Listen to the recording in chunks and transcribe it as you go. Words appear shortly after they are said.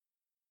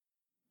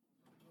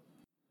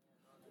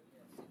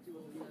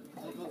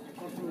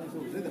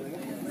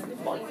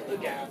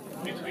gap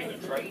between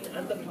the train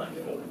and the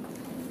platform.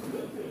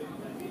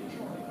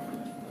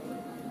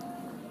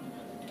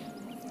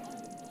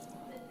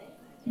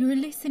 You're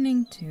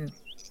listening to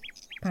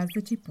Past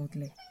the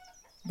Chipotle,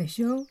 the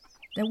show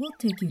that will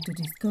take you to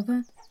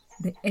discover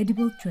the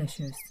edible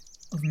treasures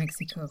of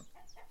Mexico.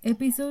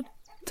 Episode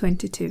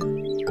 22.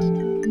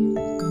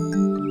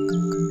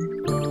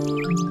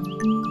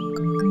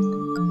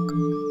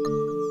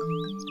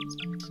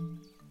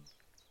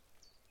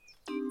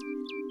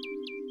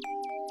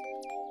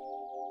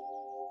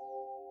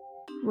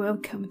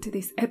 Welcome to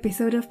this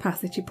episode of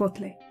Past the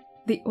Chipotle,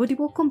 the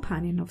audible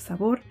companion of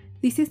Sabor.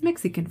 This is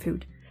Mexican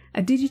Food,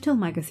 a digital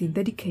magazine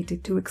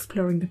dedicated to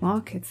exploring the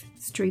markets,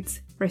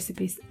 streets,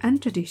 recipes,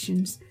 and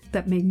traditions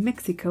that make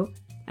Mexico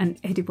an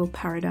edible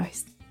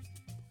paradise.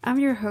 I'm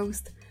your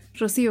host,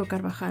 Rocío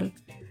Carvajal,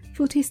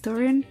 food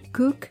historian,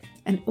 cook,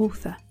 and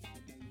author.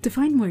 To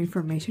find more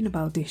information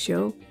about this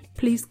show,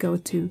 please go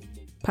to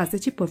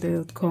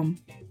pastthechipotle.com.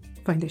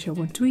 Find the show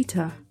on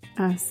Twitter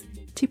as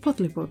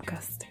Chipotle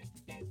Podcast.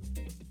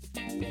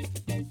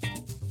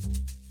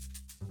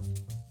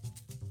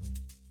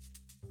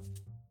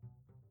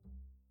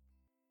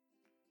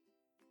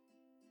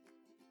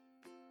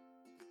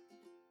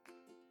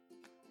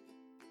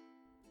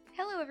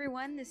 Hello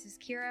everyone, this is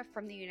Kira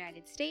from the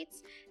United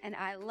States, and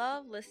I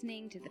love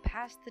listening to the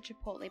Past the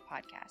Chipotle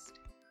podcast.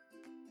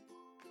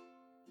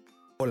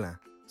 Hola,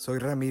 soy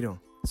Ramiro,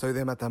 soy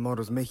de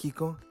Matamoros,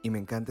 México, y me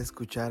encanta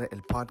escuchar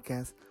el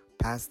podcast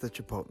Past the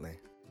Chipotle.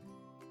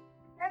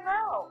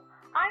 Hello,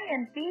 I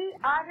am B.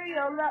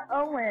 Adriola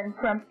Owen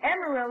from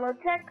Amarillo,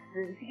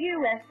 Texas,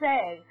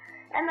 USA,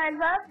 and I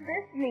love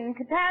listening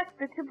to Past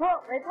the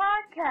Chipotle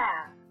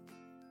podcast.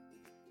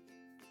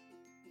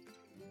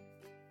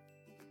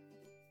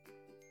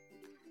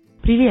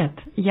 Привет,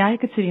 я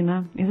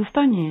Екатерина из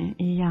Эстонии,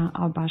 и я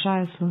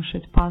обожаю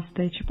слушать Past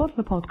the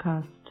Chipotle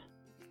podcast.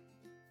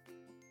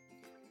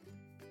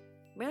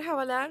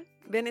 Merhabalar,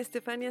 ben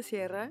Estefania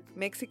Sierra,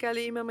 Meksika'lı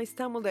İmam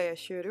İstanbul'da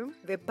yaşıyorum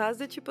ve Past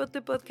the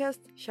Chipotle podcast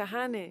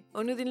şahane,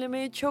 onu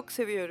dinlemeyi çok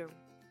seviyorum.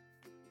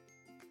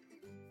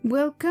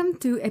 Welcome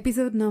to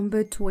episode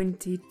number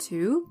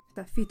 22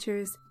 that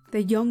features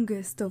the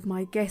youngest of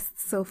my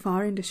guests so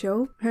far in the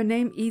show. Her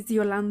name is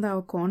Yolanda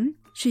Ocon.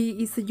 She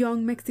is a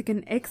young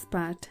Mexican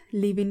expat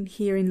living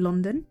here in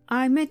London.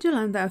 I met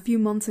Yolanda a few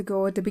months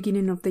ago at the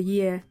beginning of the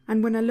year,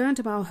 and when I learned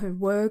about her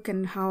work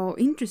and how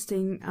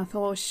interesting I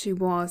thought she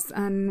was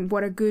and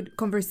what a good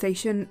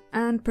conversation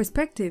and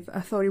perspective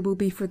I thought it would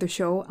be for the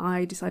show,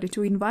 I decided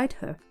to invite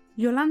her.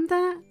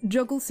 Yolanda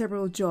juggles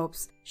several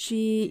jobs.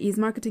 She is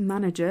marketing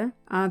manager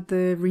at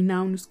the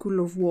renowned School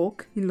of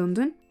Walk in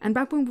London. And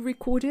back when we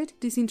recorded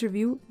this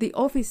interview, the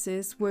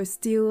offices were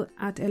still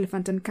at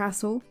Elephant and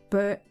Castle,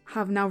 but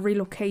have now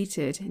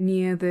relocated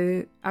near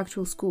the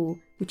actual school,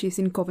 which is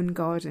in Covent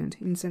Garden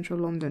in central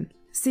London.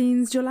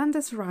 Since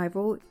Yolanda's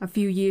arrival a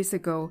few years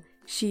ago,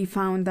 she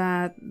found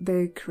that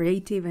the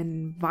creative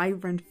and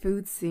vibrant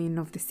food scene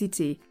of the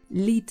city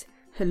lit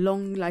her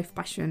long life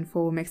passion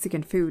for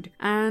Mexican food,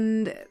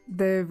 and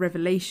the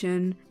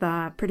revelation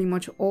that pretty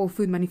much all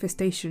food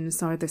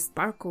manifestations are the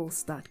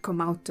sparkles that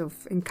come out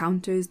of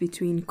encounters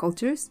between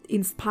cultures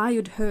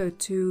inspired her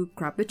to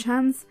grab the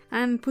chance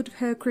and put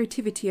her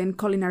creativity and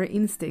culinary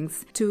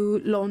instincts to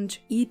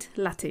launch Eat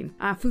Latin,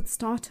 a food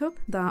startup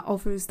that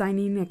offers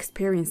dining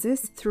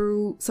experiences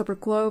through supper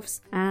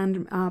clubs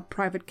and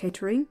private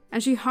catering.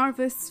 And she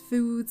harvests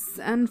foods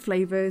and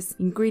flavors,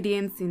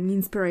 ingredients and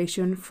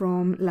inspiration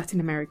from Latin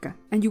America.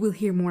 And you will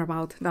hear more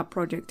about that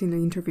project in the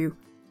interview.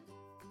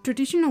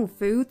 Traditional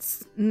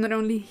foods, not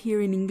only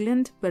here in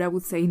England, but I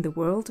would say in the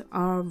world,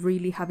 are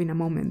really having a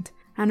moment.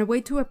 And a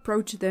way to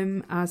approach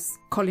them as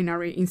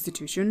culinary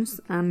institutions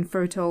and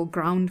fertile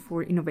ground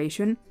for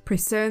innovation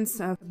presents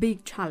a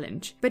big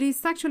challenge. But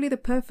it's actually the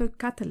perfect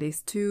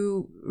catalyst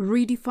to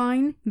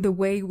redefine the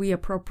way we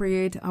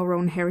appropriate our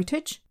own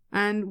heritage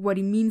and what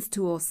it means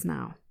to us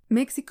now.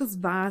 Mexico's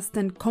vast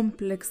and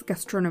complex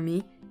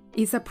gastronomy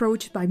is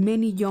approached by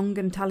many young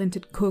and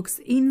talented cooks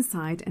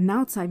inside and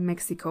outside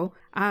Mexico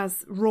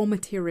as raw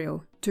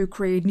material to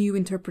create new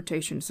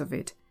interpretations of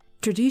it.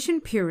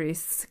 Tradition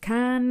purists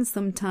can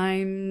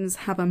sometimes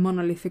have a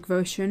monolithic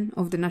version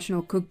of the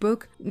national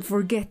cookbook,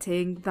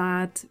 forgetting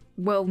that,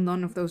 well,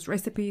 none of those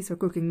recipes or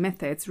cooking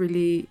methods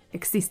really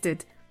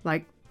existed,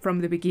 like,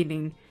 from the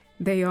beginning.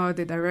 They are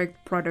the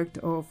direct product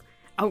of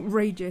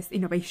outrageous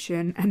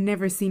innovation and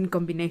never-seen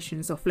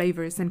combinations of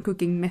flavors and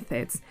cooking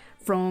methods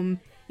from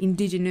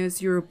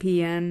indigenous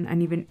European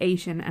and even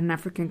Asian and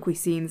African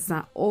cuisines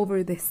that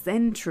over the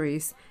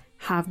centuries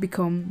have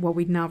become what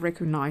we now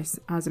recognize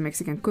as a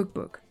Mexican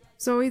cookbook.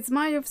 So it's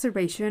my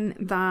observation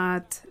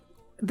that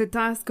the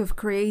task of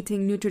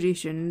creating new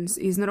traditions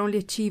is not only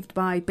achieved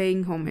by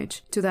paying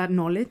homage to that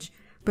knowledge,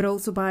 but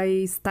also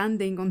by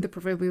standing on the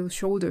proverbial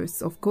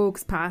shoulders of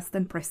cooks past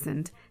and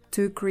present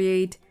to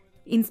create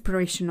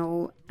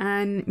inspirational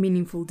and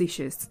meaningful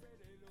dishes.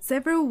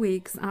 Several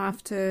weeks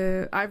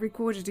after I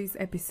recorded this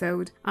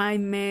episode, I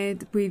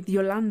met with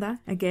Yolanda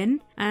again,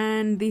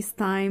 and this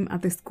time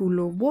at the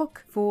School of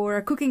Wok for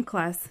a cooking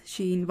class.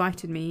 She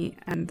invited me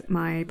and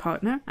my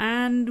partner,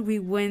 and we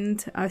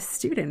went as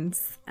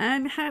students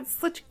and had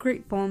such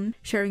great fun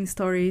sharing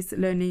stories,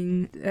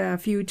 learning a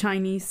few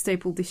Chinese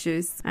staple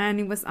dishes, and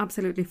it was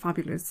absolutely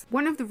fabulous.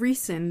 One of the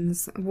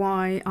reasons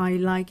why I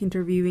like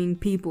interviewing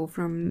people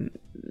from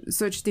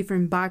such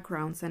different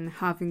backgrounds and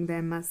having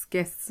them as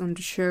guests on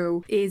the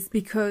show is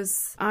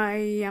because I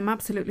am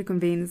absolutely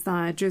convinced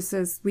that just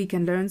as we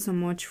can learn so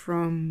much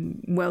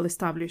from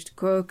well-established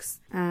cooks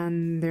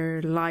and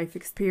their life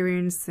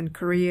experience and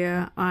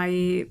career,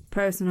 I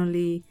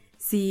personally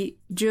see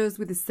just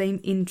with the same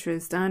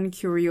interest and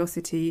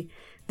curiosity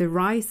the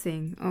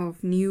rising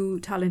of new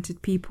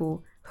talented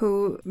people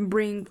who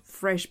bring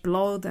fresh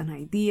blood and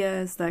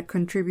ideas that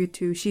contribute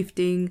to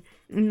shifting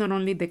not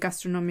only the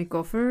gastronomic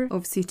offer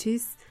of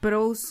cities, but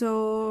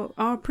also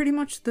are pretty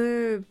much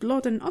the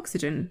blood and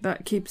oxygen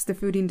that keeps the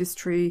food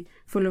industry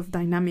full of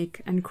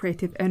dynamic and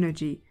creative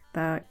energy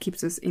that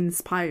keeps us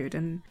inspired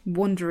and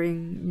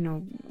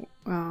wondering,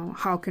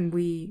 how can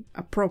we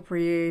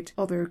appropriate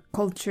other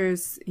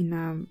cultures in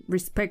a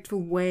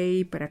respectful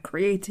way, but a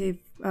creative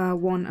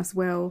one as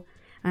well,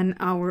 and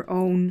our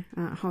own,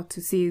 how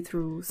to see it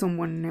through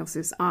someone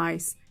else's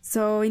eyes.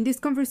 So in this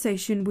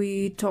conversation,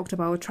 we talked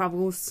about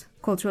travels,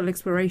 cultural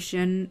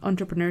exploration,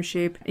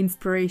 entrepreneurship,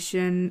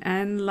 inspiration,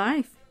 and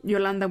life.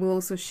 Yolanda will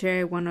also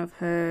share one of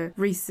her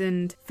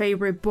recent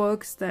favorite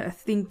books that I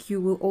think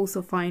you will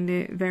also find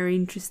it very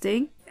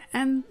interesting.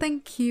 And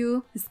thank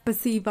you,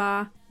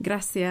 spasiba,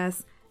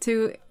 gracias,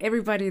 to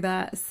everybody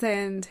that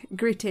sent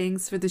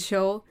greetings for the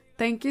show.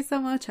 Thank you so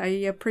much. I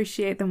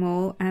appreciate them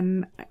all,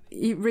 and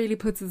it really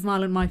puts a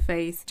smile on my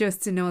face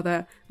just to know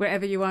that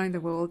wherever you are in the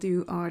world,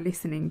 you are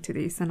listening to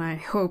this, and I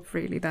hope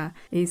really that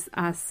is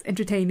as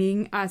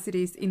entertaining as it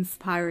is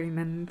inspiring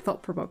and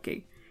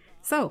thought-provoking.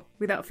 So,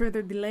 without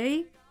further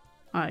delay,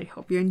 I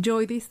hope you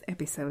enjoy this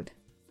episode.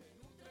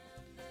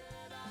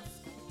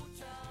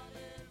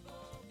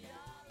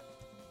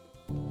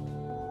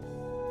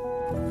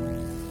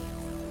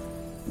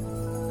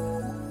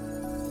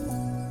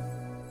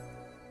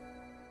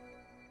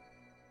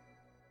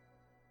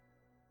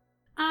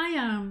 I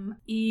am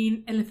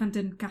in Elephant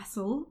and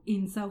Castle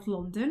in South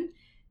London,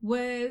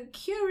 where,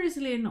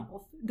 curiously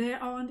enough,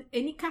 there aren't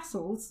any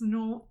castles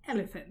nor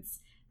elephants,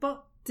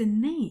 but the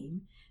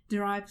name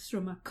derives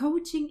from a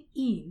coaching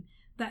inn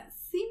that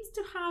seems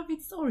to have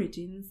its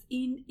origins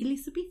in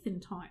Elizabethan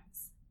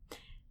times.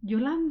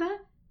 Yolanda,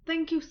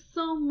 thank you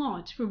so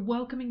much for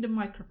welcoming the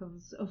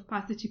microphones of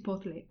Pasta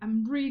Chipotle.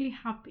 I'm really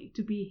happy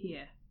to be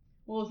here.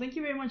 Well, thank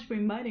you very much for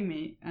inviting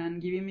me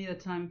and giving me the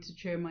time to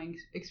share my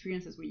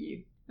experiences with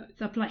you.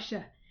 It's a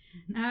pleasure.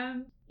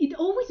 It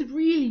always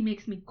really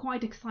makes me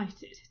quite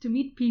excited to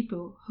meet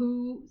people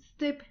who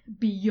step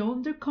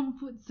beyond their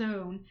comfort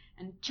zone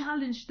and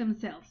challenge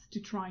themselves to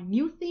try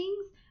new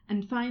things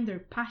and find their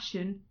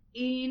passion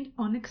in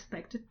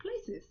unexpected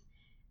places.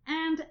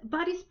 And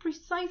that is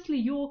precisely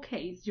your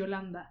case,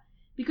 Yolanda,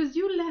 because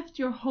you left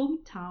your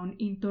hometown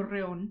in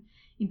Torreón,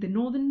 in the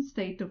northern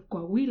state of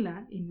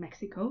Coahuila in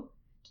Mexico,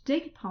 to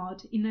take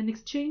part in an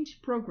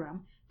exchange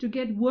program to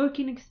get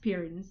working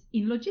experience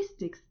in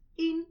logistics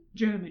in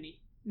Germany.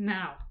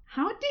 Now,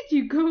 how did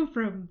you go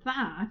from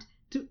that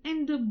to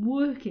end up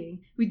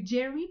working with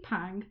Jeremy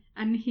Pang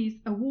and his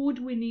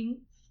award-winning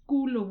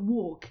School of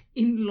Wok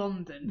in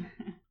London?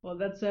 Well,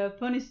 that's a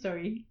funny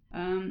story.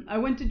 I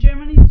went to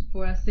Germany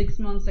for a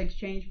 6-month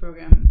exchange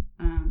program,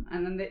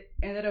 and then they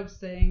ended up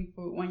staying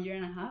for 1.5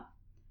 years,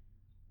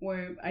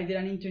 where I did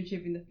an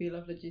internship in the field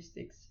of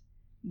logistics.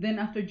 Then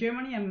after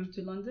Germany, I moved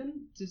to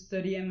London to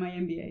study my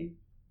MBA.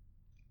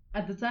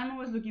 At the time, I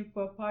was looking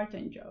for a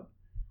part-time job.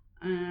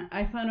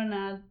 I found an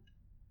ad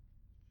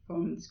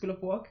from the School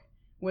of Wok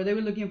where they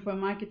were looking for a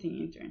marketing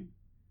intern.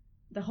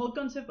 The whole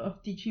concept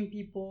of teaching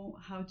people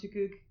how to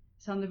cook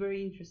sounded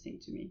very interesting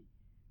to me.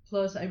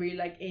 Plus, I really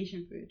like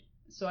Asian food,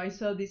 so I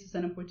saw this as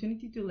an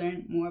opportunity to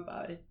learn more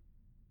about it.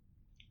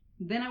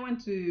 Then I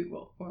went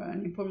for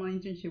an informal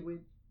internship with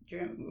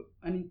Jeremy,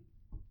 an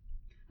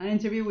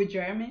interview with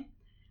Jeremy,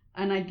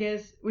 and I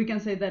guess we can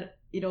say that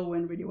it all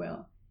went really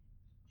well.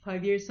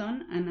 5 years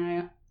on,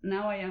 and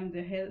now I am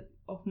the head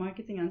of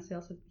marketing and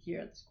sales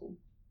here at the school.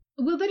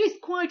 Well, that is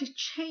quite a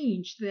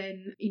change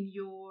then in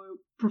your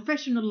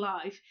professional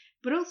life,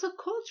 but also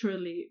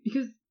culturally,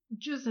 because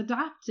just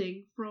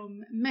adapting from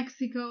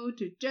Mexico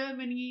to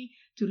Germany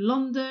to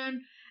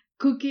London,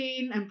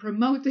 cooking and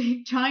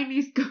promoting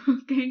Chinese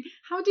cooking,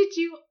 how did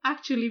you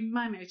actually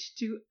manage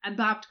to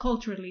adapt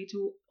culturally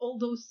to all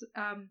those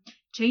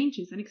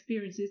changes and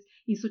experiences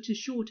in such a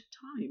short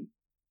time?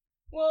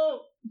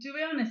 Well, to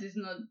be honest, it's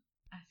not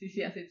as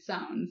easy as it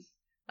sounds.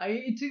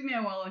 It took me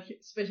a while,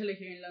 especially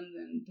here in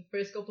London. The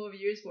first couple of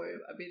years were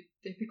a bit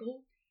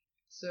difficult.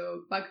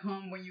 So back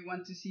home, when you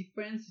want to see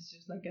friends, it's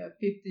just like a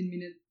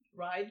 15-minute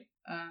ride.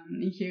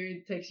 In here,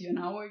 it takes you an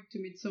hour to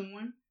meet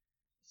someone.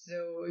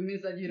 So it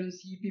means that you don't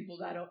see people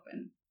that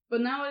often.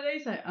 But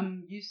nowadays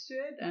I'm used to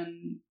it,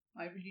 and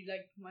I really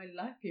like my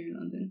life here in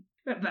London.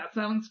 That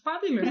sounds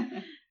fabulous.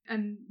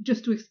 And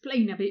just to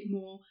explain a bit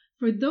more,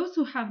 for those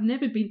who have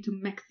never been to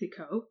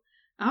Mexico,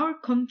 our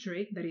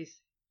country, that is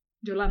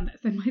Yolanda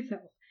and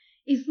myself,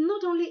 is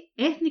not only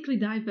ethnically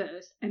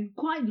diverse and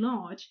quite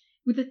large,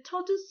 with a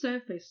total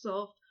surface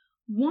of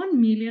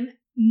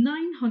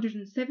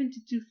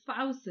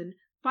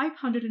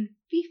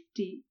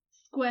 1,972,550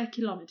 square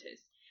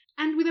kilometers,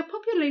 and with a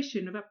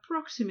population of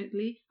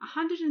approximately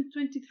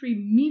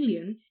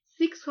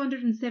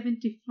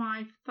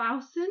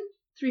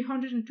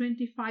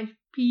 123,675,325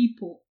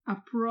 people,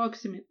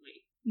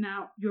 approximately.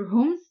 Now, your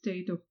home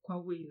state of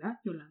Coahuila,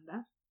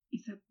 Yolanda,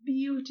 is a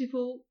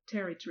beautiful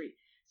territory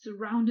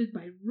surrounded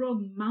by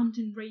rugged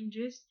mountain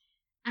ranges,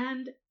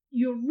 and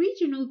your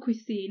regional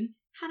cuisine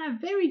had a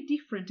very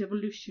different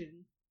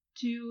evolution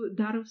to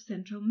that of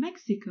central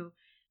Mexico,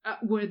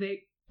 where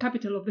the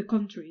capital of the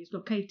country is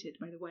located,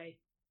 by the way.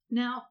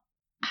 Now,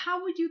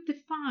 how would you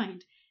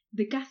define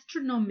the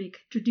gastronomic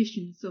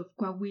traditions of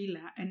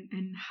Coahuila,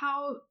 and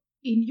how,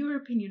 in your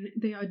opinion,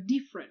 they are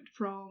different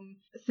from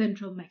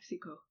central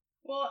Mexico?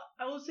 Well,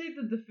 I will say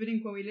that the food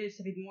in Coahuila is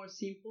a bit more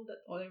simple than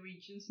other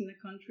regions in the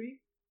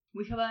country.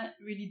 We have a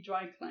really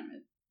dry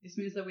climate. This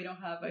means that we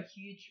don't have a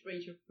huge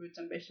range of fruits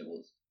and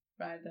vegetables,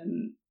 rather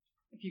than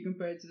if you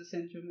compare it to the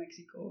central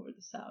Mexico or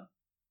the south.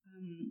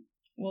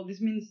 Well,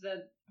 this means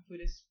that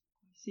food is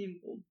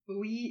simple, but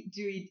we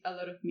do eat a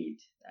lot of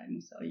meat, I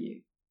must tell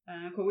you.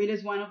 Coahuila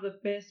is one of the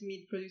best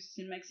meat producers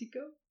in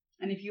Mexico,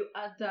 and if you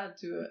add that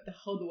to the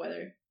hot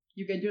weather,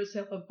 you get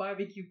yourself a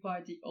barbecue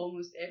party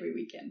almost every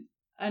weekend.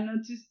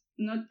 And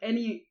not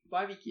any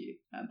barbecue.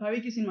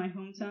 Barbecues in my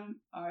hometown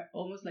are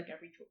almost like a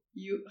ritual.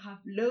 You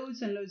have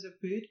loads and loads of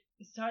food,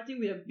 starting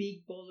with a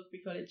big bowl of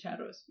frijole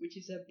charros, which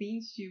is a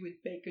bean stew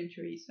with bacon,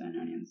 chorizo, and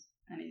onions,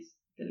 and it's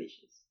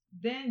delicious.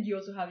 Then you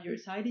also have your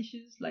side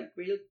dishes like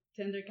grilled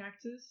tender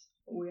cactus,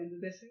 or in the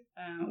desert,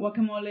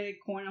 guacamole,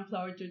 corn and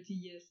flour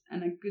tortillas,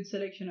 and a good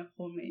selection of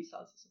homemade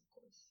salsas, of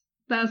course.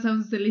 That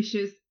sounds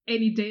delicious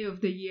any day of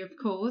the year, of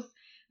course.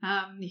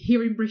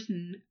 Here in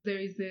Britain, there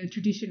is a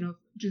tradition of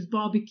just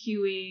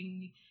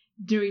barbecuing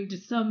during the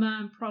summer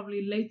and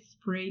probably late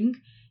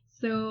spring.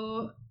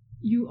 So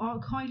you are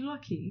quite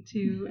lucky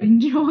to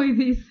enjoy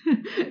these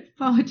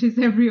parties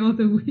every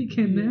other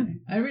weekend. Yeah.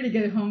 I really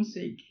get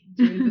homesick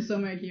during the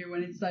summer here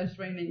when it starts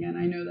raining, and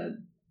I know that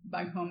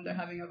back home they're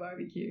having a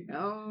barbecue.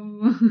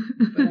 Oh.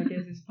 But I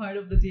guess it's part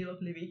of the deal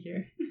of living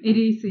here. It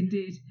is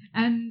indeed.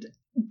 And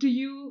do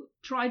you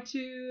try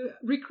to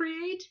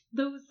recreate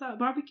those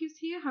barbecues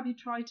here? Have you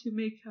tried to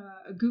make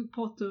a good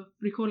pot of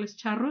frijoles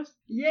charros?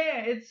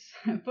 Yeah, it's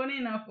funny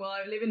enough. Well,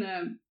 I live in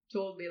a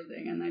tall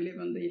building and I live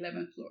on the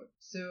 11th floor.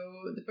 So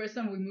the first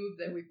time we moved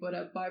there, we put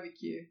a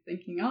barbecue,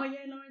 thinking, oh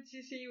yeah, no, it's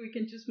easy. We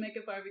can just make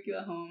a barbecue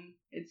at home.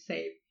 It's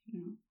safe. You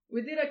know.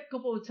 We did a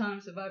couple of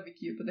times a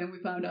barbecue, but then we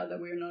found out that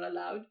we were not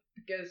allowed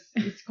because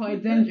it's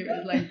quite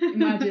dangerous. Like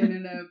imagine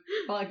in a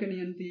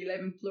balcony on the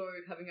 11th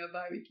floor having a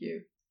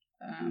barbecue.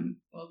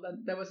 Well,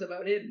 that was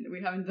about it.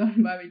 We haven't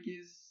done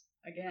barbecues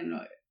again.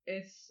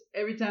 It's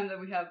every time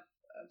that we have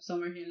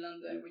summer here in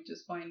London, we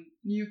just find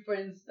new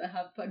friends that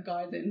have a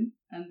garden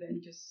and then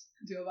just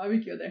do a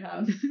barbecue at their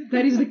house.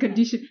 That is the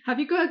condition. Have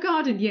you got a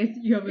garden? Yes,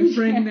 you have a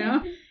friend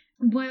now.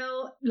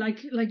 Well,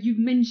 like you've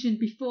mentioned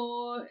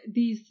before,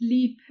 this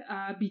leap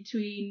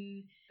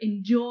between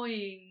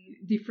enjoying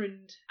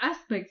different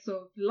aspects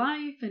of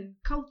life and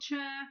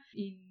culture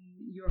in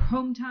your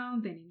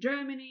hometown, then in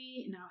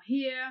Germany, now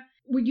here,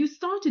 when you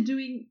started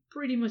doing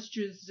pretty much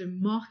just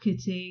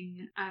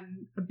marketing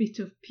and a bit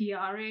of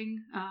PRing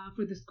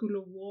for the School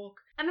of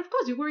Walk. And of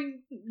course, you were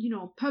in,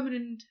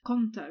 permanent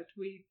contact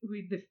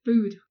with the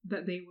food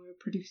that they were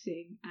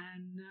producing.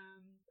 And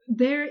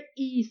there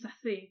is, I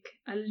think,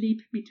 a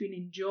leap between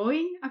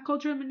enjoying a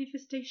cultural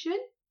manifestation,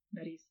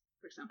 that is,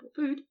 for example,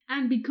 food,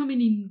 and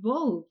becoming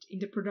involved in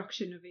the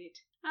production of it.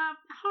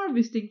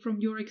 Harvesting from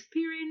your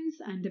experience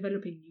and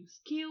developing new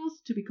skills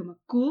to become a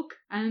cook,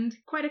 and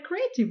quite a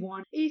creative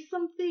one, is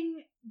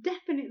something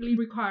definitely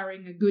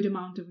requiring a good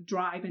amount of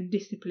drive and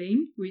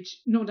discipline,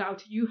 which no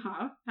doubt you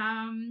have.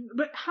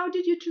 But how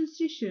did you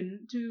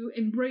transition to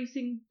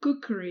embracing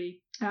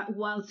cookery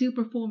while still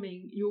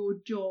performing your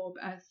job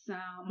as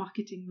a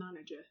marketing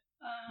manager?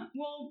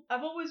 Well,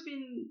 I've always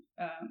been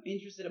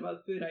interested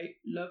about food. I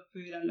love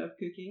food and love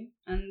cooking.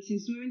 And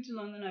since moving to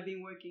London, I've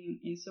been working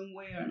in some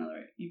way or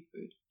another in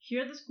food.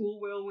 Here at the school,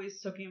 we're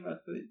always talking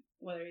about food,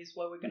 whether it's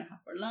what we're going to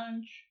have for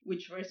lunch,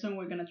 which restaurant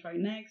we're going to try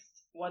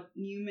next, what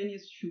new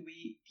menus should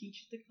we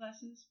teach the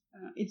classes.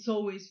 It's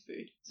always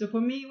food. So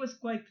for me, it was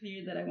quite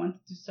clear that I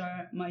wanted to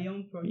start my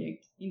own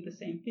project in the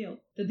same field.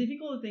 The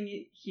difficult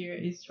thing here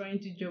is trying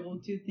to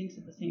juggle two things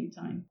at the same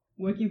time.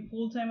 Working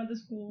full-time at the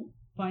school,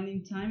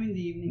 finding time in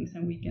the evenings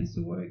and weekends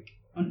to work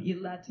on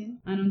Eat Latin,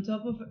 and on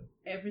top of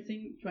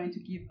everything, trying to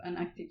keep an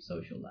active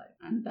social life.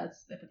 And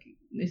that's definitely,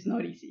 it's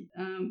not easy.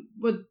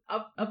 But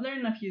I've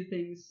learned a few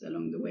things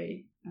along the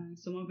way. And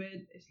some of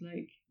it is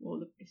like, well,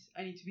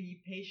 I need to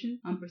be patient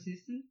and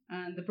persistent.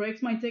 And the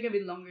projects might take a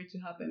bit longer to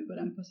happen, but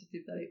I'm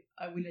positive that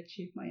I will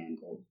achieve my end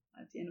goal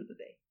at the end of the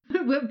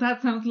day. Well,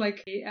 that sounds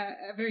like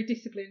a very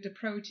disciplined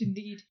approach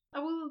indeed. I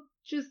will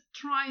just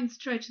try and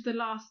stretch the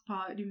last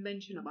part you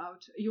mentioned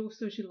about your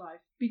social life,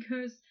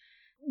 because,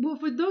 well,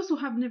 for those who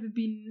have never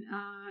been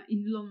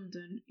in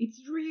London,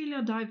 it's really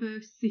a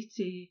diverse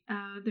city.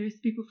 There's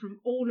people from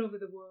all over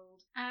the world.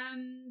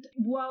 And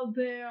while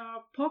there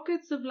are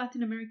pockets of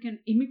Latin American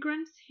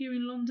immigrants here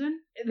in London,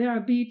 they are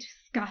a bit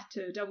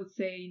scattered, I would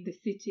say, in the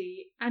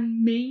city.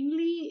 And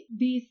mainly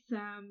these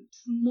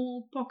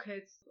small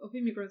pockets of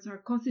immigrants are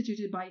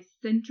constituted by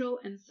Central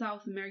and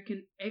South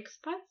American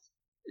expats.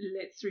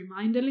 Let's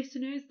remind the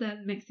listeners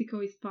that Mexico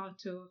is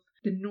part of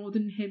the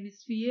Northern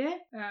Hemisphere.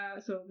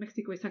 So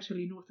Mexico is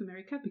actually North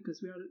America because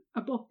we are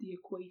above the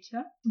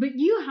equator. But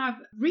you have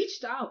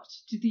reached out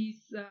to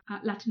these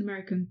Latin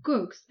American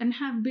cooks and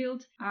have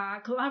built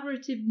a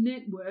collaborative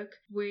network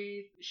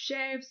with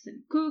chefs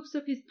and cooks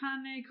of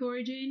Hispanic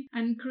origin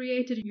and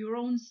created your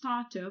own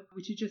startup,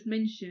 which you just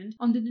mentioned,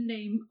 under the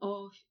name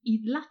of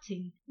Eat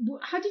Latin.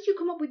 How did you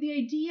come up with the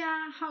idea?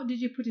 How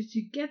did you put it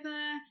together?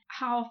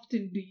 How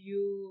often do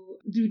you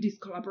do these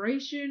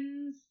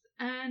collaborations?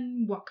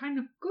 And what kind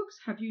of cooks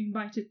have you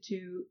invited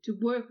to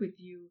work with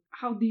you?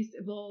 How this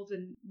evolved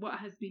and what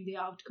has been the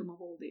outcome of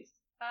all this?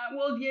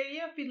 Well, the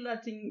idea of Eat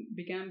Latin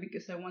began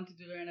because I wanted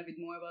to learn a bit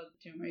more about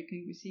Latin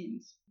American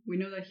cuisines. We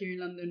know that here in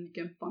London you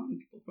can find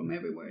people from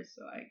everywhere,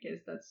 so I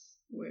guess that's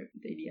where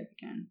the idea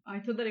began. I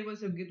thought that it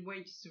was a good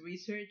way just to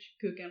research,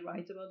 cook, and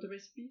write about the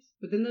recipes.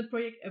 But then the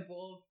project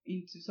evolved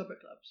into supper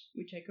clubs,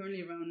 which I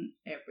currently run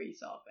every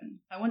so often.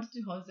 I wanted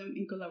to host them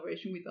in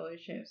collaboration with other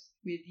chefs,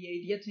 with the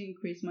idea to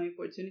increase my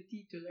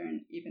opportunity to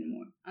learn even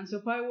more. And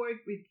so far I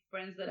work with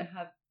friends that I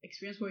have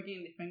experience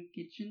working in different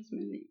kitchens,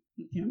 mainly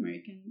Latin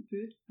American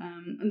food.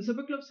 And the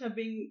supper clubs have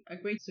been a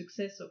great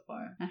success so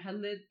far. I had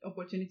led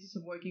opportunities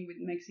of working with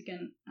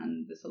Mexican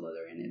and the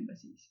Salvadorian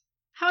embassies.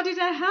 How did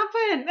that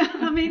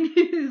happen? I mean,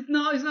 it's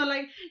not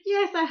like,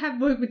 yes, I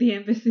have worked with the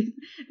embassies.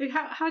 Like,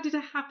 how did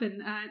that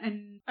happen?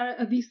 And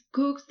are these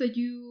cooks that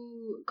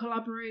you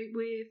collaborate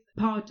with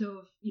part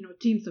of,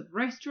 teams of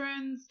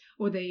restaurants,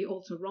 or they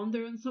also run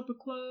their own supper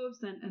clubs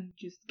and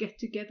just get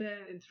together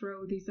and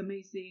throw these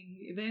amazing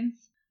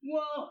events?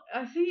 Well,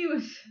 I think it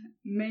was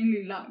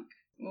mainly luck.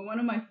 Well, one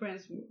of my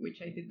friends, which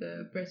I did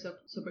the first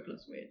supper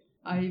clubs with,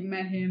 I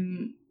met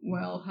him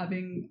while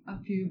having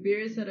a few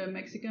beers at a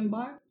Mexican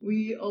bar.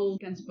 We all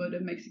can spot a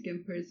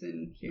Mexican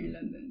person here in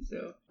London.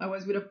 So I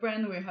was with a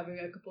friend, we were having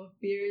a couple of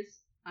beers,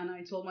 and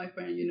I told my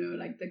friend,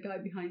 like the guy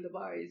behind the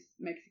bar is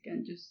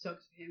Mexican, just talk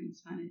to him in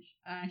Spanish.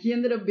 He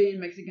ended up being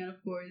Mexican,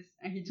 of course,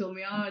 and he told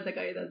me, the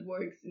guy that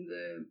works in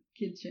the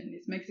kitchen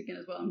is Mexican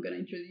as well. I'm going to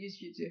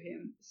introduce you to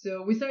him.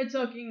 So we started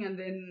talking, and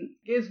then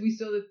I guess we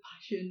saw the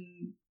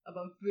passion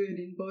about food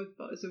in both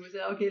of us. So we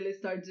said, okay, let's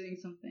start doing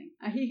something.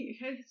 And he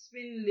has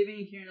been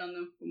living here in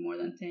London for more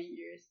than 10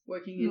 years,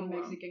 working in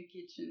Mexican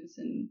kitchens,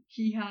 and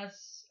he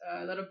has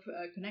a lot of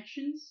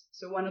connections.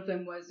 So one of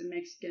them was the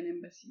Mexican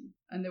embassy.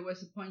 And there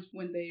was a point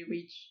when they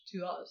reached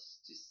to us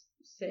to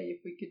say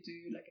if we could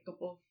do like a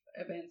couple of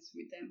events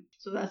with them.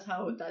 So that's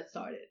how that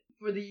started.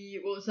 For the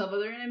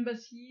Salvadorian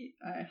embassy,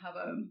 I have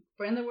a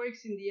friend that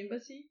works in the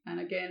embassy, and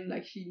again,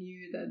 like, she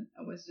knew that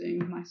I was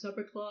doing my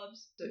supper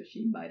clubs, so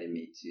she invited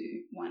me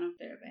to one of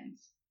their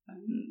events.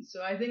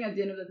 So I think at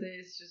the end of the day,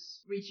 it's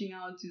just reaching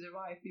out to the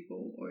right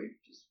people, or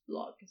just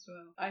luck as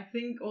well. I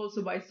think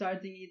also by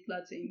starting Eat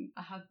Latin,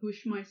 I have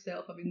pushed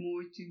myself a bit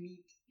more to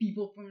meet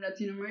people from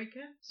Latin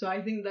America. So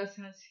I think that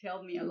has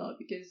helped me a lot,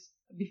 because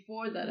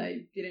before that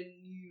I didn't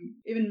knew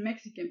even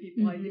Mexican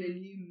people. I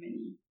didn't knew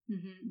many.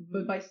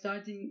 But by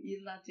starting Eat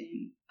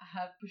Latin, I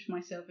have pushed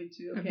myself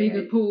into a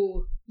bigger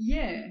pool.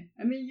 Yeah,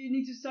 I mean, you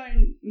need to start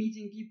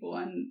meeting people,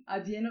 and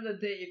at the end of the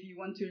day, if you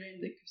want to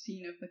learn the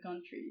cuisine of the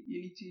country,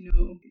 you need to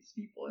know its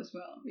people as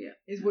well. Yeah,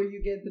 it's where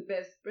you get the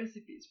best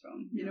recipes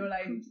from.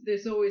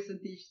 There's always a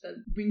dish that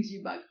brings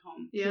you back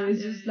home. So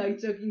it's just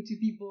like talking to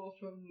people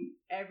from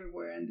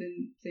everywhere and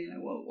then saying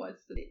like, well,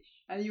 what's the dish?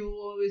 And you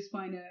will always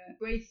find a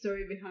great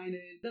story behind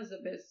it. That's the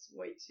best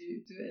way to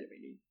do it,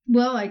 really.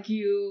 Well, like,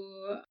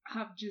 you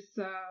have just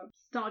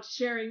started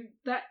sharing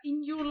that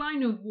in your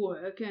line of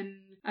work, and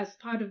as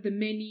part of the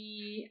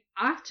many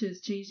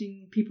actors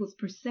changing people's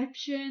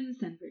perceptions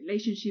and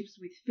relationships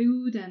with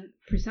food, and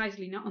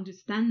precisely not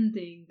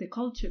understanding the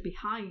culture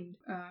behind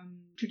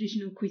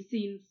traditional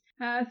cuisines.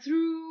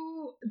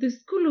 Through the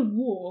School of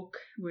Walk,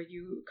 where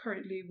you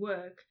currently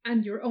work,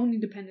 and your own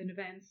independent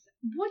events,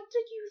 what do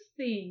you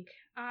think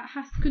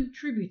has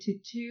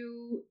contributed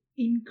to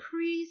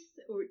increase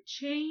or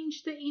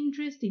change the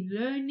interest in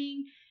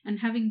learning and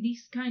having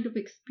these kind of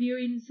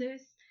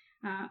experiences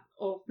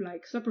of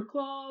like supper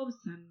clubs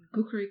and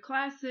cookery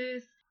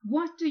classes?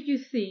 What do you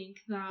think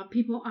that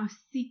people are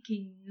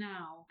seeking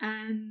now,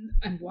 and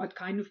what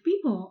kind of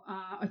people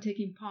are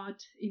taking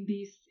part in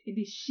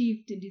this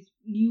shift, in this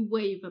new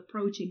way of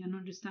approaching and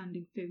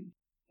understanding food?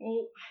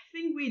 Well, I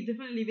think we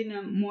definitely live in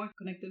a more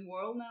connected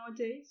world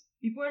nowadays.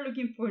 People are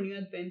looking for new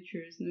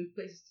adventures, new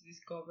places to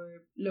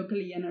discover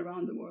locally and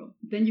around the world.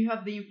 Then you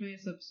have the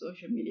influence of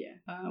social media,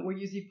 where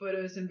you see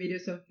photos and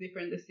videos of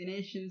different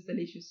destinations,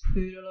 delicious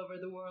food all over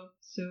the world.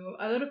 So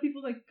a lot of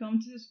people that come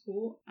to the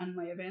school and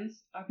my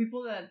events are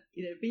people that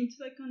either been to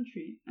that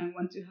country and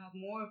want to have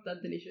more of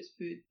that delicious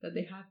food that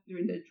they have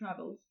during their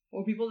travels,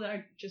 or people that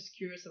are just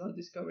curious about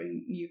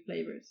discovering new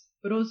flavors.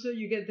 But also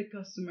you get the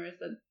customers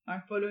that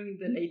are following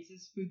the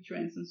latest food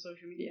trends on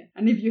social media.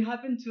 And if you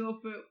happen to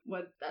offer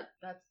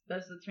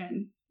that's the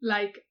trend.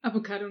 Like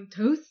avocado on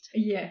toast?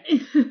 Yeah.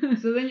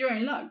 So then you're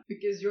in luck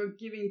because you're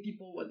giving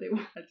people what they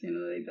want. At the end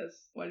of the day,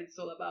 that's what it's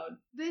all about.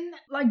 Then,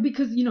 like,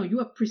 because, you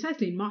are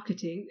precisely in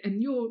marketing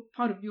and your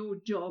part of your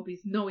job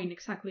is knowing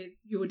exactly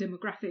your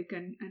demographic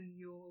and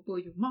your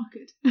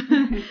market.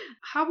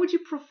 How would you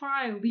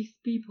profile these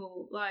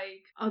people?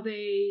 Like, are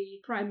they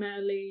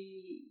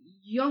primarily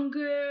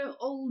younger,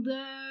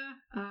 older,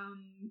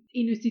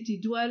 inner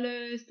city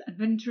dwellers,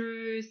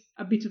 adventurers,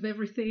 a bit of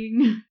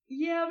everything?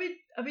 Yeah,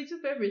 a bit of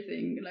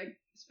everything. Like,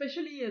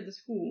 especially at the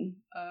school,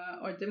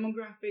 our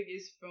demographic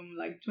is from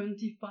like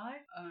 25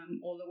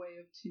 all the way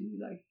up to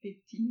like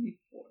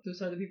 54.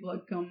 Those are the people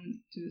that come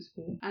to the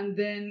school. And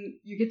then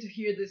you get to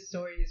hear the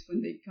stories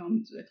when they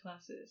come to the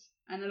classes.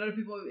 And a lot of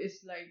people is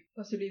like,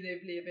 possibly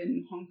they've lived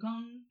in Hong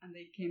Kong and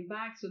they came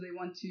back, so they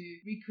want to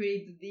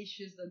recreate the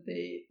dishes that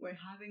they were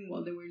having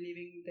while they were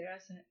living there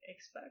as an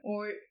expat.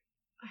 Or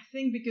I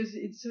think because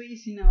it's so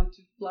easy now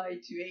to fly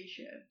to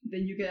Asia,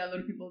 then you get a lot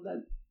of people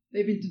that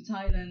they've been to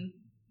Thailand,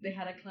 they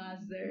had a class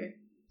there,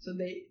 so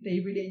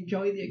they really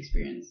enjoy the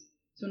experience.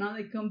 So now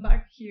they come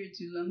back here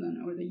to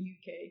London or the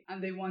UK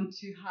and they want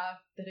to have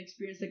that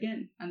experience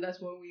again. And that's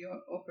what we are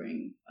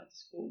offering at the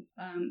school.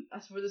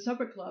 As for the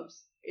supper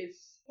clubs,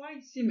 it's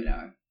quite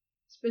similar,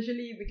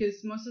 especially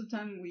because most of the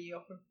time we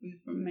offer food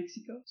from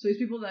Mexico. So it's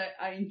people that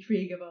are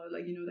intrigued about,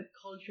 like, the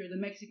culture,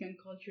 the Mexican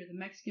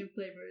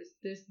flavors.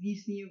 There's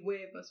this new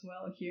wave as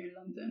well here in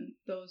London.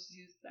 Those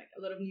use like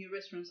a lot of new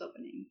restaurants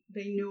opening.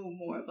 They know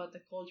more about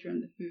the culture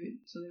and the food,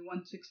 so they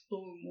want to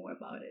explore more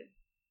about it.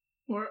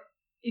 Or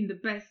in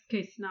the best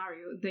case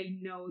scenario, they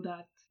know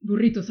that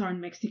burritos aren't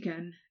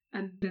Mexican,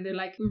 and then they're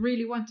like, we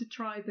really want to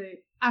try the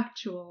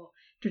actual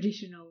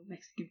traditional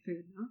Mexican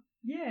food, no?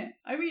 Yeah,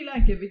 I really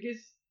like it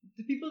because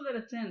the people that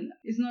attend,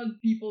 it's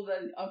not people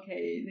that,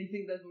 okay, they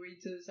think that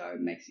burritos are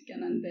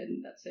Mexican and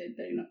then that's it.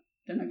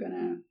 They're not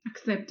gonna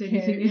accept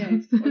anything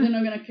else. Or they're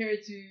not gonna care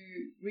to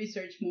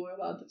research more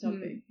about the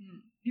topic. Mm-hmm.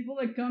 People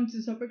that come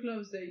to supper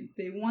clubs,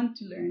 they want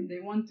to learn, they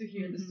want to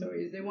hear the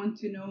stories, they want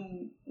to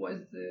know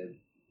what's the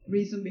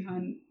reason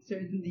behind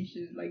certain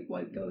dishes, like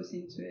what goes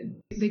into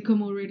it. They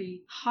come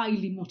already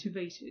highly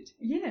motivated.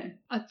 Yeah.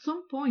 At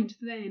some point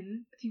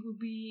then, it would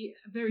be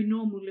a very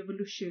normal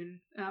evolution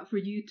for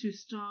you to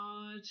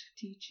start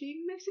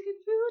teaching Mexican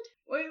food.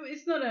 Well,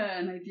 it's not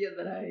an idea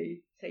that I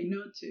say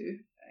no to.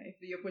 If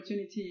the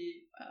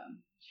opportunity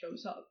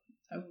shows up,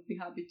 I would be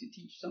happy to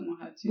teach someone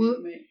how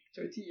to make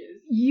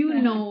tortillas.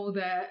 You know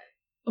that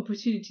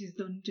opportunities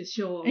don't just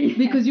show up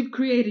because you've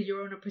created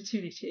your own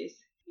opportunities.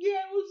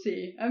 Yeah, we'll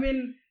see. I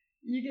mean,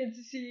 you get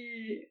to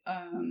see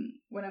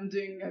when I'm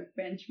doing a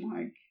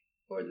benchmark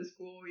for the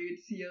school, you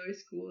see other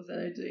schools that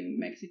are doing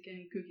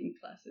Mexican cooking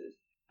classes.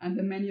 And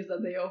the menus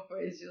that they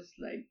offer is just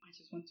like, I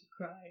just want to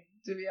cry.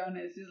 To be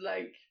honest, it's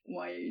like,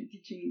 why are you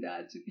teaching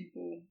that to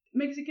people?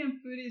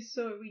 Mexican food is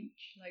so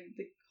rich. Like,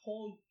 the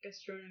whole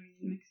gastronomy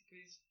in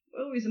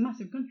Mexico is a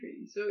massive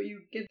country. So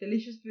you get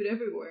delicious food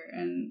everywhere.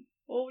 And,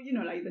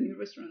 like the new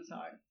restaurants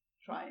are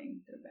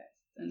trying their best.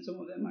 And some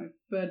of them are,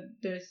 but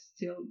there's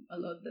still a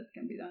lot that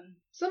can be done.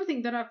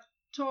 Something that I've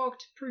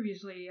talked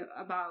previously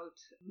about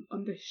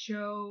on the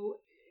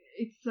show,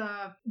 it's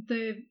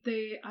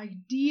the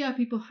idea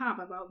people have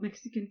about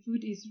Mexican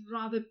food is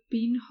rather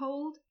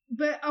pinholed.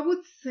 But I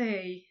would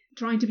say,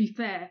 trying to be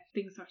fair,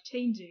 things are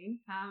changing.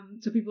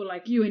 So people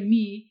like you and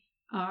me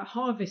are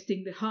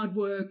harvesting the hard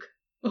work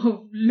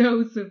of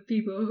loads of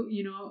people,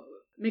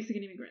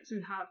 Mexican immigrants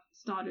who have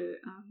started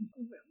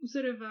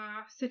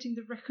setting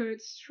the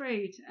record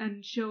straight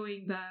and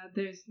showing that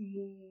there's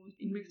more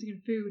in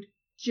Mexican food.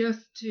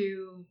 Just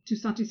to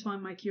satisfy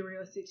my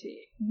curiosity,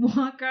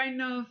 what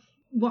kind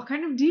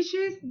of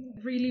dishes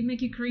really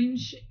make you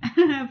cringe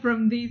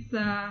from these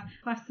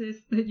classes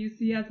that you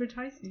see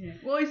advertised? Yeah.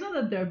 Well, it's not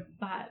that they're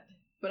bad,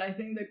 but I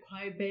think they're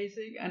quite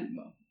basic, and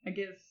I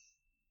guess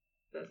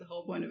that's the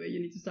whole point of it. You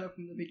need to start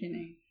from the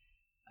beginning.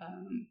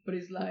 But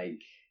it's like,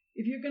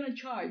 if you're gonna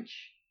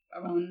charge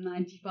around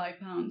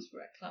 £95 for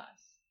a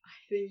class, I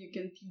think you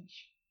can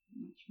teach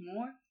much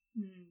more.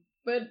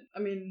 But I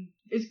mean,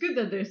 it's good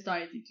that they're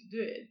starting to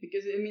do it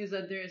because it means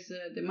that there's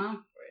a demand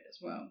for it as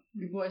well.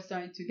 People are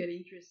starting to get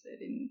interested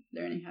in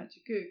learning how to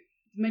cook.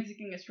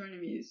 Mexican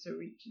gastronomy is so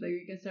rich that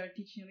you can start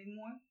teaching a bit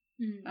more.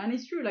 And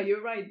it's true, like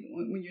you're right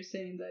when you're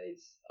saying that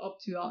it's up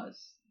to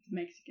us,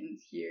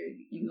 Mexicans here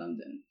in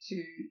London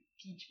to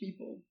teach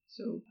people.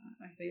 So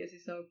I guess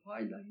it's our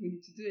part. Like we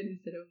need to do it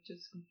instead of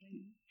just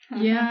complaining.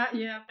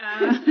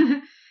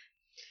 Yeah.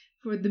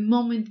 For the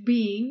moment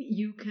being,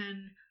 you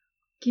can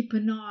keep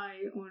an eye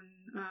on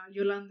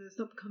Yolanda's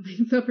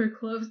upcoming supper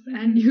clubs,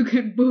 and you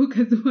can book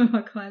as well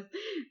a class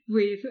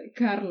with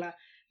Carla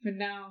for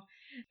now.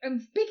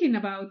 And speaking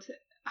about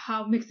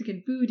how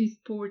Mexican food is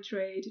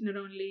portrayed not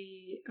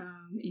only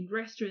in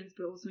restaurants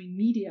but also in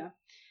media,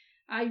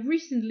 I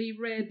recently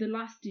read the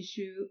last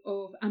issue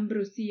of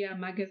Ambrosia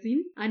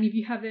magazine, and if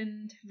you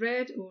haven't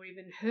read or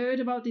even heard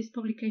about this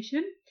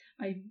publication,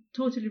 I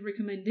totally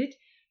recommend it,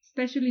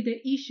 especially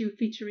the issue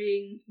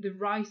featuring the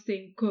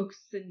rising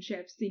cooks and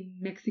chefs in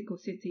Mexico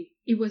City.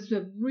 It was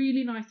a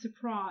really nice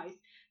surprise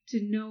to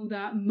know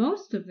that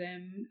most of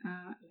them,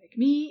 like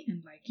me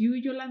and like you,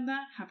 Yolanda,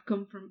 have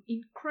come from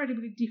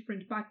incredibly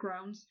different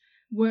backgrounds,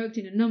 worked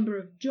in a number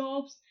of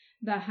jobs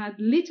that had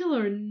little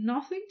or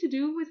nothing to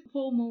do with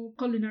formal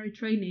culinary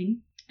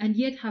training, and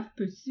yet have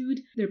pursued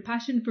their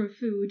passion for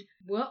food,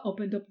 well,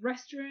 opened up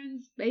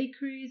restaurants,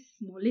 bakeries,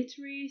 small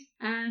eateries,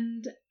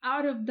 and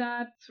out of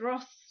that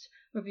thrust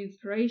of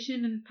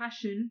inspiration and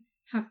passion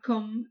have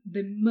come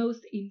the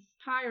most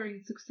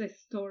inspiring success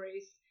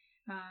stories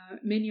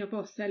many of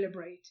us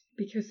celebrate.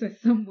 Because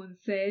as someone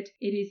said,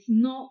 it is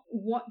not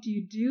what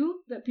you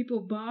do that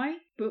people buy,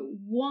 but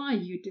why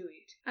you do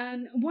it.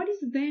 And what is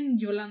then,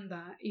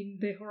 Yolanda, in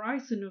the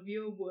horizon of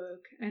your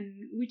work, and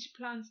which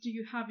plans do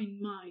you have in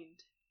mind?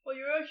 Well,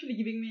 you're actually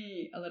giving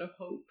me a lot of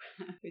hope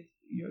with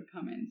your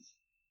comments.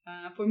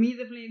 For me,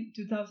 definitely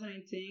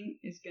 2018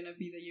 is going to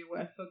be the year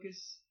where I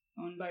focus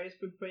on various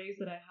food projects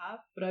that I have,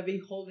 but I've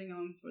been holding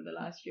on for the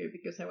last year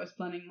because I was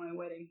planning my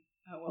wedding.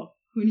 Well,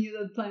 who knew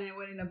that planning a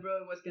wedding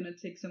abroad was going to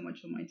take so much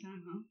of my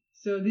time, huh?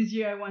 So this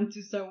year I want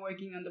to start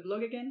working on the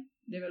blog again,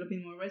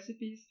 developing more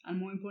recipes, and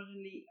more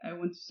importantly, I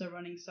want to start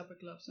running supper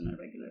clubs on a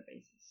regular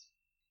basis.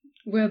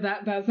 Well,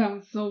 that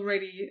sounds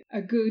already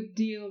a good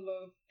deal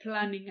of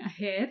planning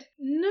ahead.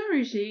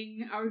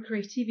 Nourishing our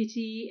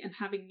creativity and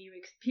having new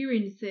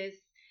experiences,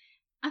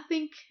 I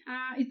think,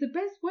 is the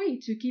best way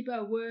to keep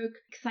our work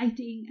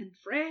exciting and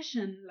fresh,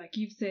 and like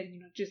you've said,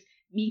 just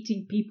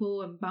meeting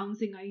people and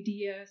bouncing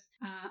ideas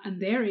and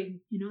daring,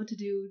 to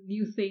do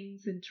new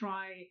things and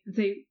try and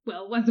say,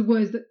 well, what's the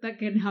worst that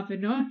can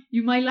happen? No,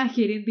 you might like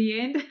it in the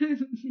end.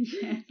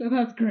 So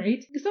that's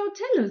great. So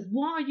tell us,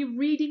 what are you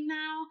reading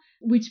now?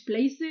 Which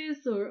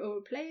places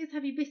or places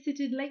have you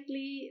visited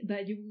lately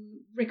that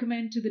you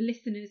recommend to the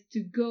listeners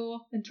to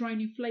go and try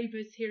new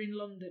flavors here in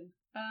London?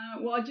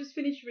 Well, I just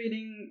finished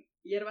reading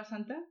Hierba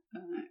Santa.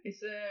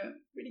 It's a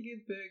pretty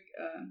good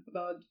book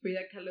about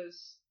Frida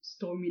Kahlo's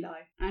stormy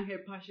life and her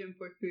passion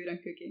for food and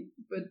cooking.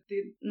 But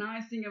the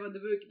nice thing about the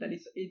book that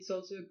it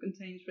also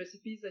contains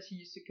recipes that she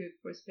used to cook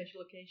for special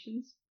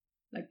occasions,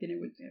 like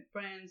dinner with her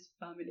friends,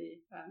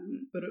 family,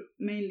 but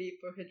mainly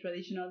for her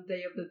traditional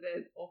Day of the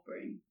Dead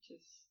offering, which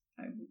is,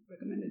 I would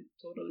recommend it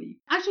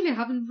totally. Actually,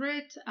 I haven't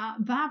read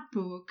that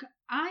book.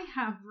 I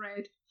have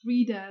read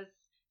Frida's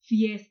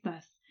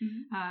Fiestas.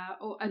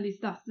 Mm-hmm. Or at least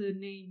that's the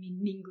name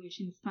in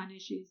English. In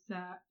Spanish is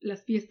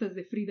Las Fiestas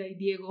de Frida y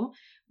Diego,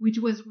 which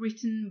was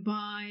written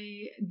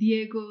by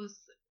Diego's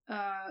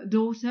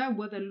daughter,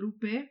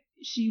 Guadalupe.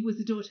 She was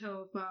the daughter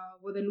of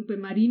Guadalupe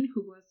Marin,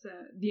 who was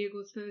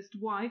Diego's first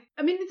wife.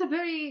 I mean, it's a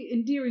very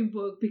endearing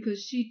book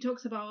because she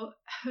talks about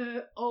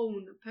her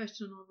own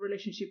personal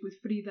relationship with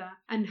Frida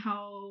and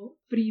how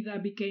Frida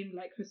became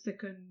like her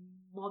second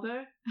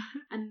mother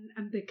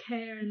and the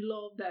care and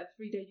love that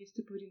Frida used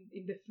to put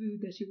in the food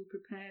that she would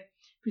prepare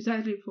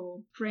precisely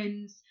for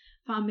friends,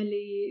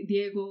 family,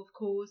 Diego, of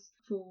course,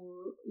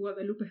 for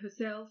Guadalupe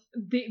herself.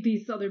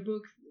 This other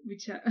book,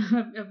 which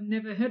I've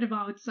never heard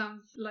about,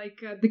 sounds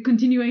like the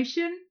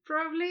continuation,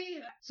 probably.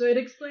 So it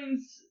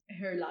explains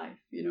her life,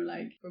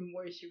 like from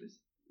where she was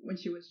when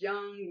she was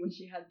young, when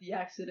she had the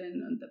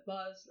accident on the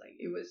bus, like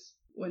it was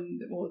when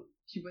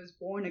she was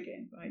born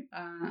again, right?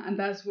 And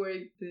that's where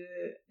the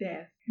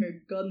death, her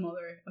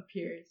godmother,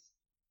 appears.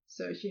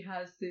 So she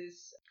has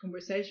this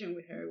conversation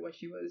with her where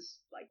she was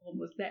like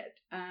almost dead.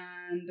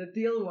 And the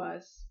deal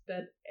was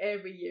that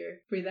every year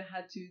Frida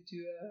had to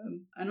do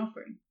an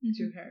offering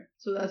to her.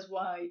 So that's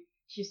why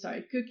she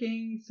started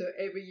cooking. So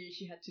every year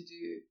she had to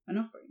do an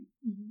offering.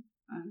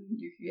 And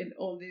you get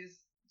all these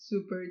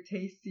super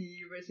tasty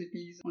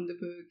recipes on the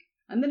book.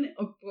 And then,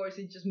 of course,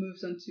 it just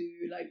moves on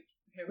to like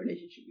her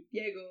relationship with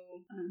Diego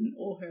and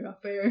all her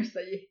affairs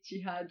that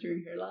she had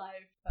during her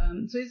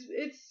life. So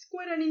it's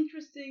quite an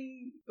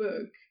interesting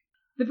book.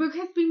 The book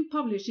has been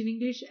published in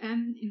English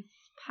and in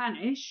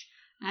Spanish,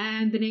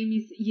 and the name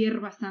is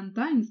Hierba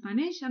Santa in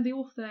Spanish, and the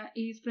author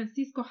is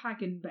Francisco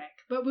Hagenbeck.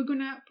 But we're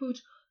gonna put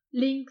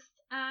links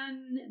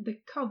and the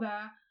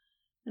cover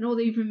and all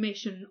the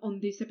information on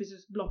this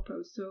episode's blog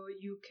post so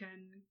you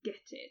can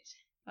get it.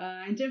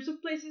 In terms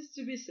of places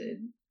to visit,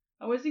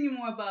 I was thinking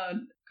more about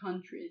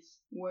countries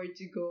where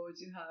to go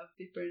to have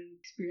different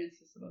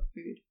experiences about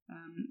food.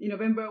 In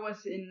November, I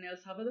was in El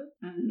Salvador,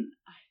 and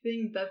I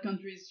think that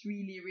country is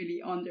really,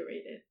 really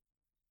underrated.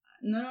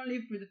 not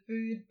only for the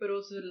food but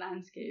also the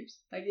landscapes.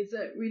 Like it's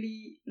a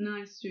really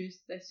nice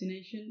tourist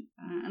destination,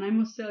 and I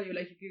must tell you,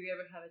 like if you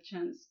ever have a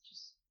chance,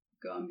 just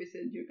go and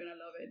visit. You're gonna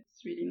love it.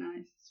 It's really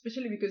nice,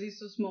 especially because it's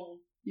so small.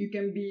 You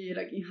can be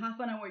like in half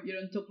an hour you're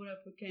on top of a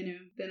volcano,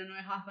 then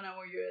another half an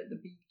hour you're at the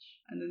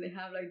beach, and then they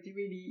have like the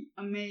really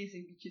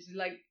amazing beaches. It's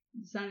like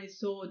the sun is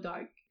so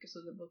dark because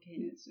of the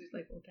volcano, so it's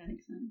like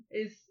volcanic sun.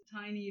 It's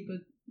tiny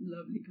but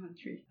lovely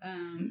country.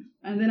 And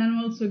then I'm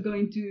also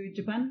going to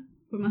Japan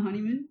for my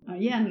honeymoon.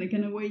 And I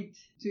cannot wait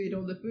to eat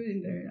all the food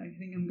in there. I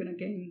think I'm gonna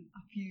gain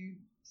a few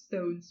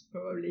stones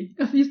probably.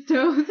 A few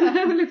stones.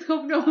 Let's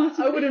hope not.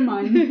 I wouldn't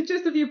mind.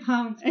 Just a few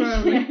pounds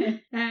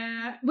probably.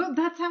 Well,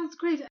 that sounds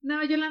great.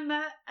 Now,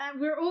 Yolanda,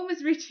 we're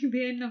almost reaching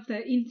the end of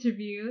the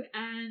interview,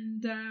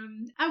 and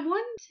I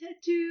want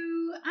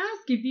to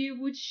ask if you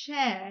would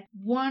share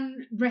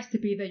one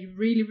recipe that you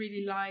really,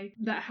 really like,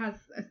 that has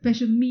a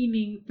special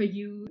meaning for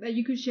you, that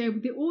you could share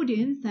with the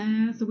audience,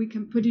 so we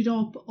can put it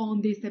up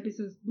on this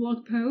episode's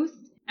blog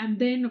post. And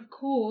then, of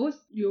course,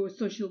 your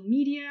social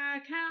media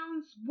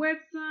accounts,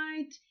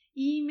 website,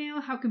 email.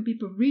 How can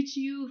people reach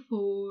you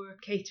for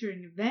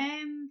catering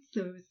events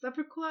or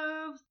supper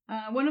clubs?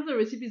 One of the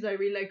recipes I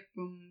really like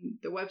from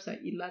the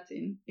website Eat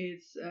Latin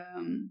is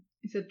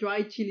it's a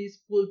dry chilies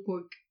pulled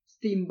pork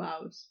steamed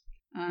baos.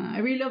 I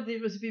really love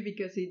this recipe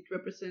because it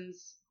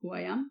represents who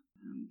I am.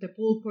 The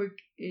pulled pork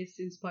is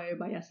inspired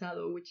by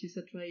asado, which is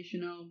a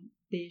traditional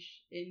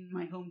dish in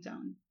my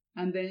hometown.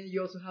 And then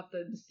you also have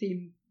the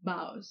steamed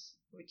baos,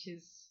 which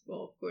is,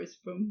 well, of course,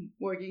 from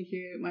working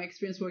here, my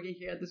experience working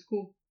here at the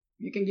school.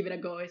 You can give it a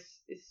go.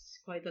 It's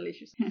quite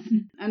delicious.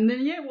 And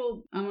then,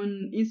 I'm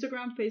on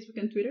Instagram, Facebook,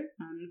 and Twitter.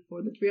 And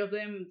for the three of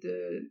them,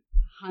 the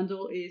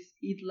handle is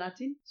Eat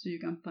Latin, so you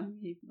can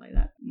find me like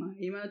that. My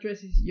email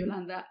address is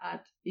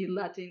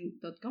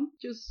yolanda@eatlatin.com.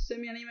 Just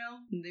send me an email,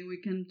 and then we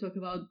can talk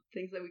about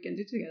things that we can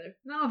do together.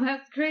 No,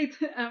 that's great.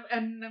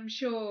 And I'm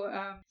sure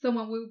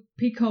someone will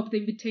pick up the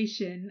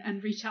invitation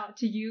and reach out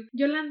to you.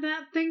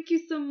 Yolanda, thank you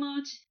so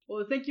much.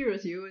 Well, thank you,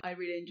 Rosie. I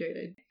really enjoyed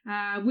it.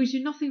 Wish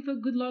you nothing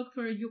but good luck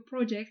for your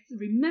projects.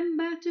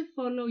 Remember to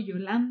follow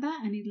Yolanda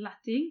and Eat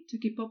Latin to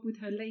keep up with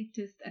her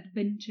latest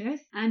adventures,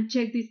 and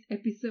check this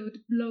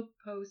episode blog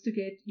post to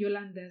get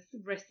Yolanda's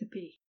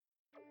recipe.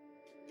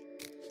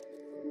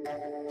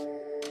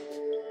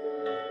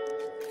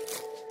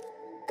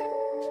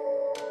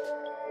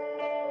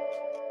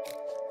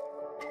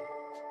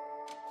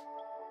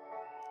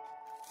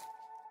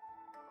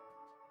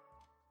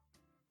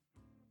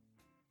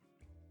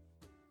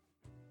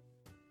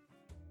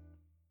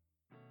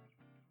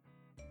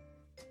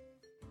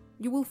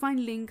 You will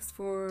find links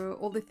for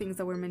all the things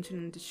that were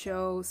mentioned in the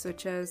show,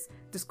 such as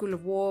the School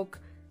of Walk,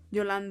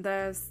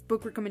 Yolanda's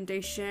book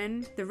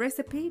recommendation, the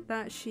recipe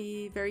that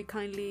she very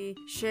kindly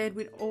shared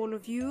with all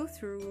of you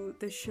through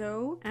the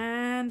show,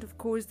 and of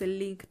course the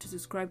link to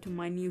subscribe to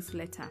my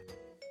newsletter.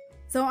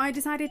 So I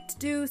decided to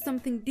do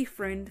something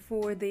different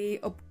for the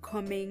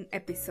upcoming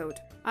episode.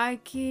 I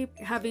keep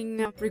having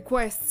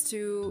requests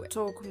to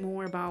talk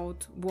more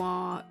about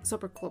what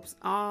supper clubs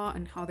are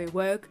and how they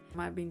work.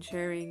 I've been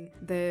sharing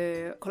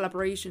the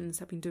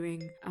collaborations I've been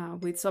doing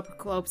with supper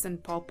clubs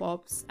and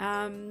pop-ups.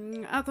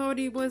 I thought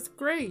it was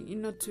great,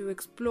 to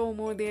explore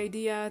more the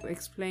idea, to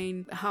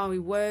explain how it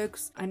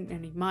works, and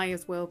it might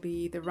as well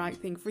be the right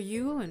thing for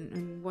you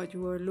and what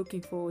you are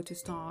looking for to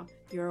start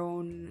your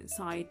own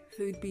side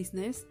food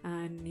business.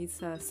 And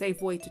it's a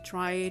safe way to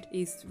try it.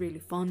 It's really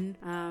fun.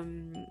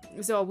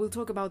 So we'll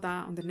talk about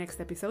that on the next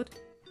episode.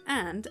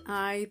 And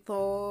I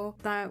thought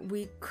that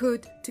we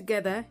could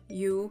together,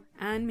 you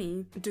and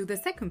me, do the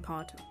second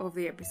part of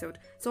the episode.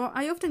 So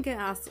I often get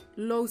asked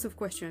loads of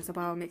questions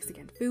about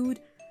Mexican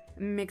food,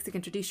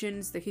 Mexican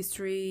traditions, the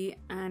history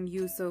and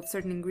use of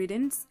certain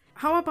ingredients.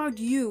 How about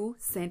you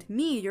send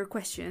me your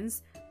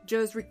questions?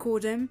 Just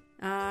record them,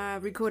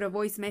 record a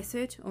voice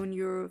message on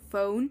your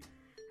phone,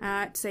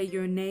 say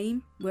your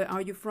name, where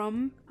are you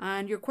from,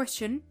 and your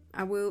question.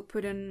 I will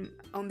put them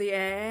on the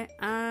air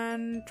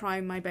and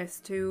try my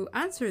best to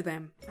answer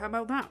them. How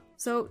about that?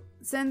 So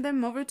send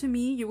them over to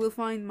me. You will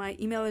find my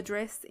email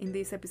address in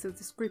this episode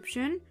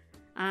description,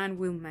 and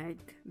we'll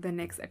make the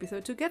next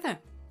episode together.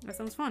 That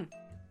sounds fun.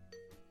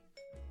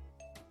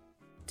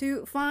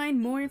 To find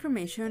more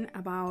information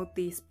about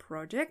this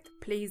project,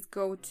 please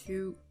go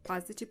to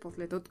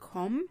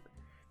passthechipotle.com.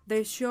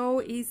 The show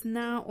is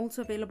now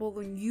also available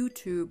on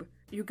YouTube.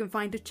 You can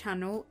find the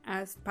channel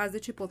as Pass the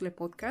Chipotle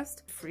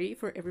Podcast, free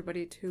for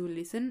everybody to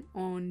listen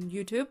on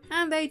YouTube.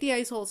 And the idea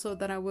is also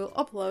that I will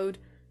upload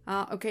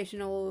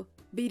occasional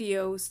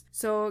videos,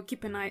 so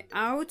keep an eye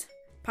out.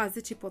 Pass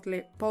the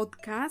Chipotle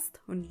Podcast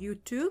on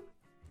YouTube.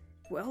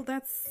 Well,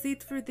 that's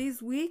it for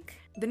this week.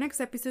 The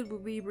next episode will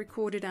be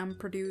recorded and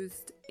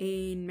produced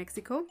in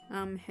Mexico.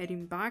 I'm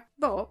heading back,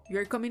 but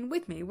you're coming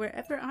with me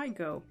wherever I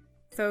go.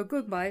 So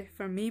goodbye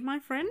from me, my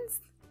friends.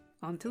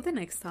 Until the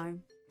next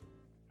time.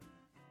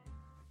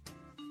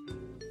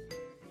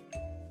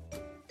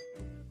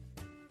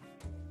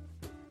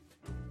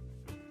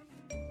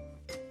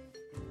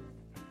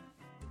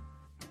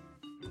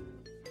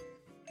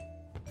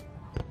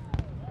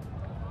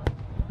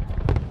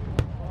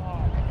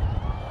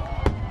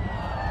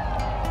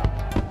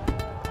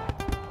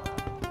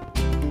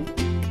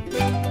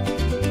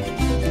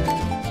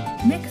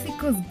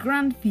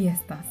 grand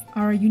fiestas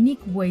are a unique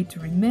way to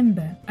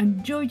remember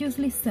and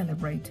joyously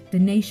celebrate the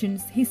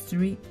nation's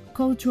history,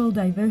 cultural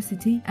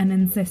diversity, and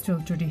ancestral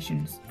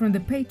traditions. From the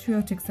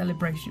patriotic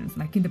celebrations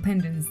like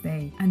Independence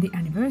Day and the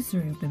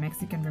anniversary of the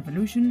Mexican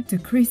Revolution to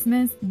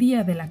Christmas,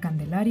 Dia de la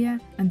Candelaria,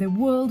 and the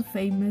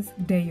world-famous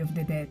Day of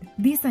the Dead.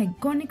 These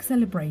iconic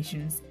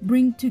celebrations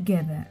bring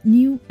together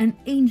new and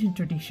ancient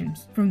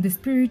traditions, from the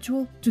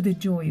spiritual to the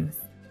joyous,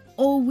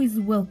 always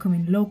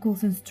welcoming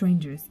locals and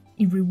strangers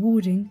in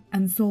rewarding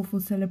and soulful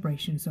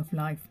celebrations of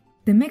life.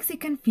 The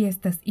Mexican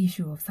Fiestas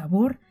issue of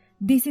Sabor,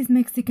 This is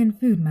Mexican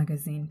Food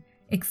magazine,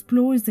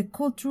 explores the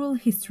cultural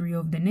history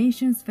of the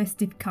nation's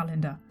festive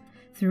calendar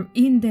through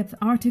in-depth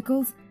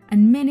articles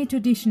and many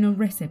traditional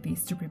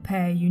recipes to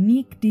prepare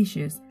unique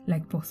dishes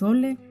like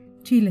pozole,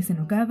 chiles en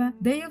nogada,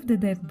 Day of the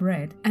Dead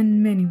bread,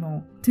 and many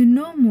more. To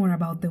know more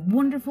about the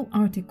wonderful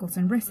articles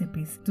and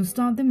recipes to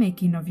start the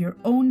making of your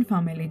own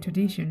family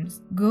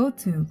traditions, go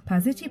to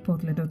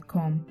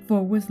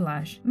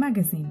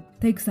pasechipotle.com/magazine.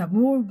 Take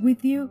Sabor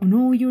with you on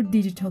all your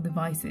digital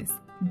devices.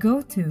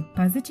 Go to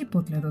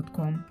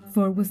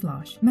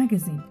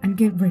pasechipotle.com/magazine and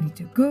get ready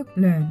to cook,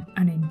 learn,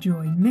 and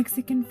enjoy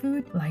Mexican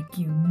food like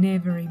you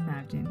never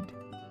imagined.